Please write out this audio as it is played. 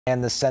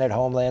And the Senate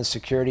Homeland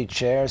Security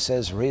Chair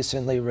says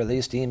recently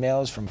released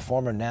emails from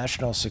former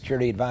National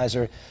Security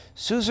Advisor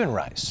Susan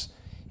Rice.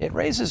 It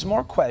raises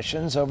more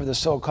questions over the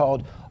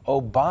so-called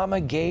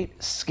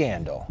Obamagate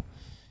scandal.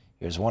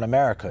 Here's One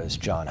America's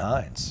John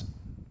Hines.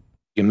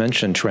 You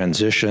mentioned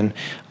transition.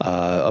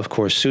 Of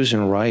course,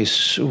 Susan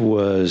Rice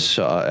was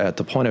at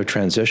the point of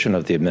transition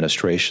of the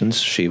administrations.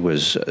 She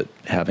was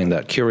having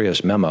that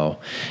curious memo,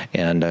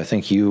 and I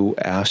think you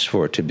asked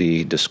for it to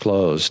be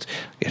disclosed.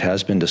 It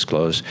has been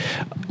disclosed.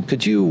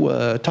 Could you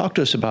talk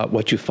to us about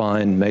what you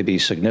find may be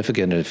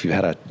significant if you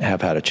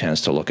have had a chance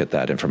to look at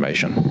that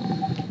information?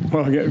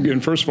 Well,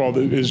 again, first of all,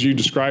 as you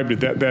described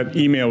it, that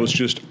email was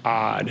just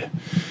odd.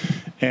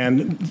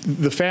 And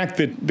the fact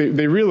that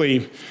they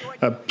really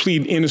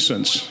plead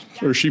innocence,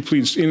 or she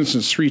pleads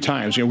innocence 3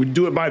 times. You know, we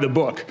do it by the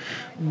book.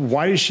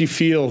 Why does she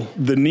feel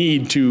the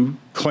need to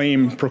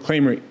proclaim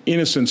her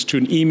innocence to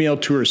an email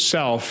to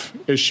herself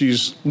as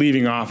she's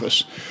leaving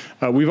office?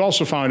 We've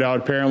also found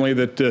out, apparently,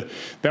 that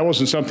that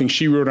wasn't something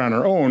she wrote on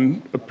her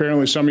own.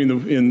 Apparently, somebody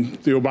in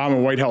the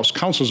Obama White House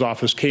counsel's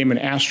office came and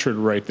asked her to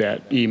write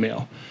that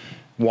email.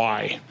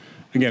 Why?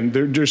 Again,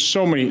 there's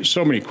so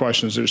many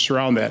questions that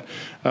surround that.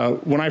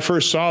 When I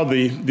first saw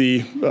the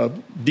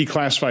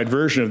declassified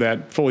version of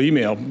that full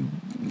email,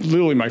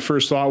 literally my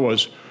first thought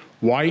was,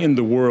 why in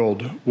the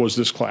world was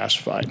this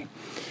classified?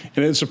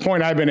 And it's a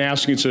point I've been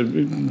asking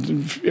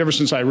ever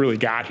since I really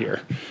got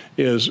here,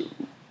 is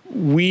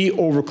we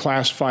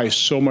overclassify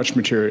so much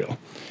material.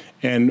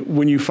 And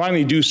when you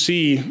finally do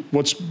see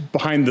what's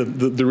behind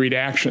the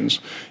redactions,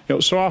 you know,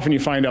 so often you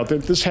find out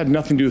that this had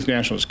nothing to do with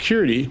national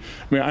security.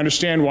 I mean, I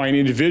understand why an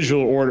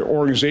individual or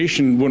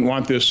organization wouldn't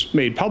want this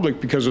made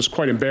public, because it's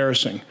quite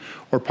embarrassing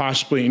or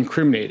possibly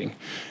incriminating.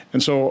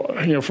 And so,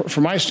 you know,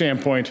 from my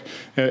standpoint,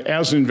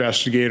 as an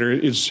investigator,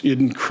 it's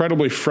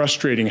incredibly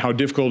frustrating how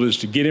difficult it is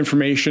to get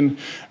information,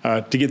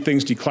 to get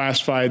things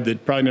declassified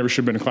that probably never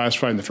should have been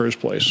classified in the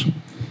first place.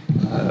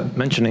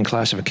 Mentioning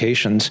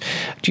classifications,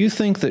 do you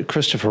think that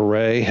Christopher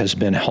Wray has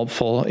been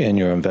helpful in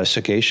your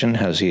investigation?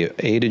 Has he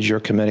aided your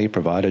committee,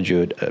 provided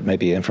you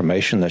maybe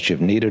information that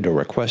you've needed or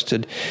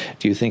requested?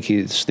 Do you think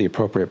he's the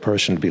appropriate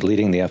person to be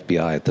leading the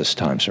FBI at this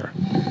time, sir?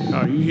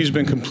 He's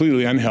been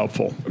completely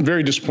unhelpful. I'm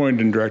very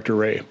disappointed in Director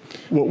Wray.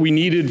 What we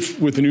needed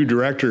with the new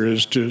director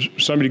is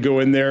somebody to go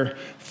in there,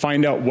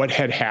 find out what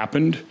had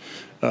happened,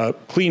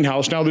 clean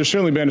house. Now, there's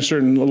certainly been a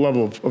certain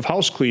level of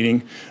house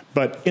cleaning,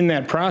 but in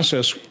that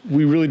process,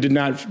 we really did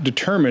not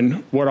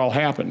determine what all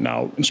happened.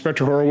 Now,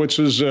 Inspector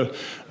Horowitz's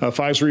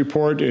FISA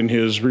report and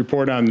his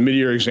report on the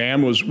mid-year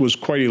exam was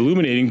quite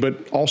illuminating,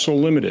 but also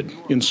limited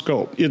in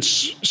scope.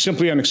 It's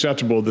simply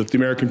unacceptable that the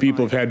American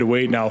people have had to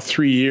wait now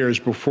 3 years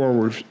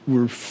before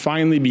we're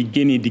finally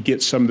beginning to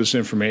get some of this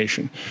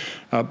information.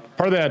 Part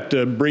of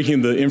that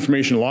breaking the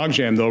information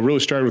logjam, though, really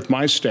started with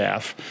my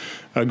staff.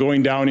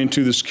 Going down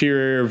into the secure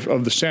area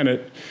of the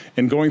Senate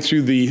and going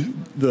through the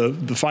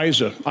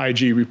FISA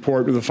IG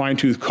report with a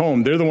fine-tooth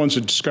comb. They're the ones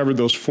that discovered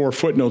those 4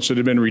 footnotes that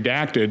had been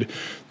redacted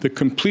that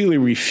completely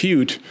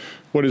refute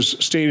what is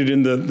stated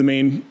in the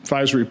main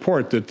FISA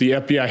report, that the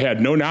FBI had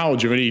no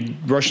knowledge of any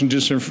Russian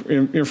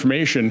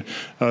disinformation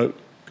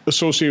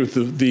associated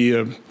with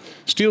the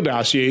Steele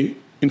dossier.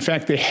 In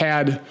fact, they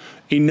had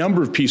a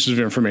number of pieces of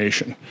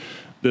information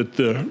that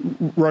the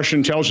Russian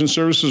intelligence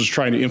services was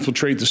trying to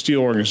infiltrate the Steele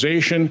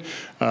organization.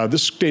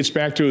 This dates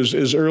back to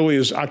as early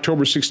as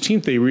October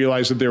 16th. They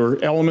realized that there were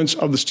elements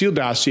of the Steele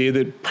dossier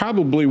that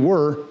probably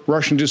were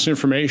Russian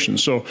disinformation.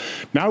 So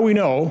now we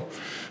know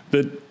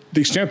that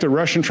the extent that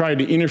Russia tried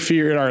to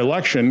interfere in our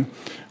election,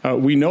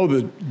 we know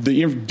that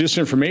the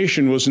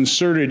disinformation was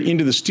inserted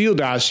into the Steele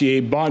dossier,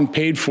 bought and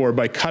paid for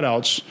by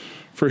cutouts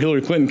for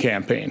Hillary Clinton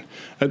campaign.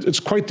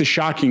 It's quite the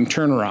shocking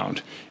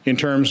turnaround in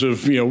terms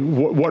of, you know,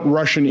 what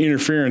Russian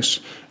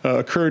interference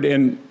occurred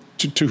and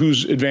to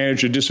whose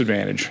advantage or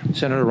disadvantage.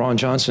 Senator Ron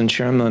Johnson,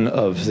 chairman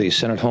of the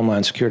Senate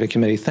Homeland Security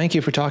Committee, thank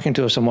you for talking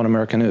to us on One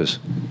America News.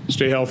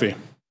 Stay healthy.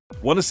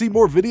 Want to see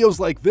more videos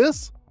like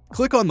this?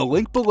 Click on the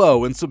link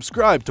below and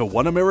subscribe to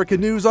One America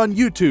News on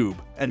YouTube,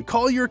 and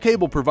call your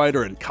cable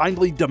provider and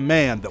kindly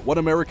demand that One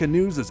America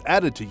News is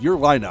added to your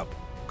lineup.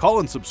 Call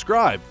and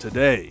subscribe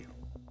today.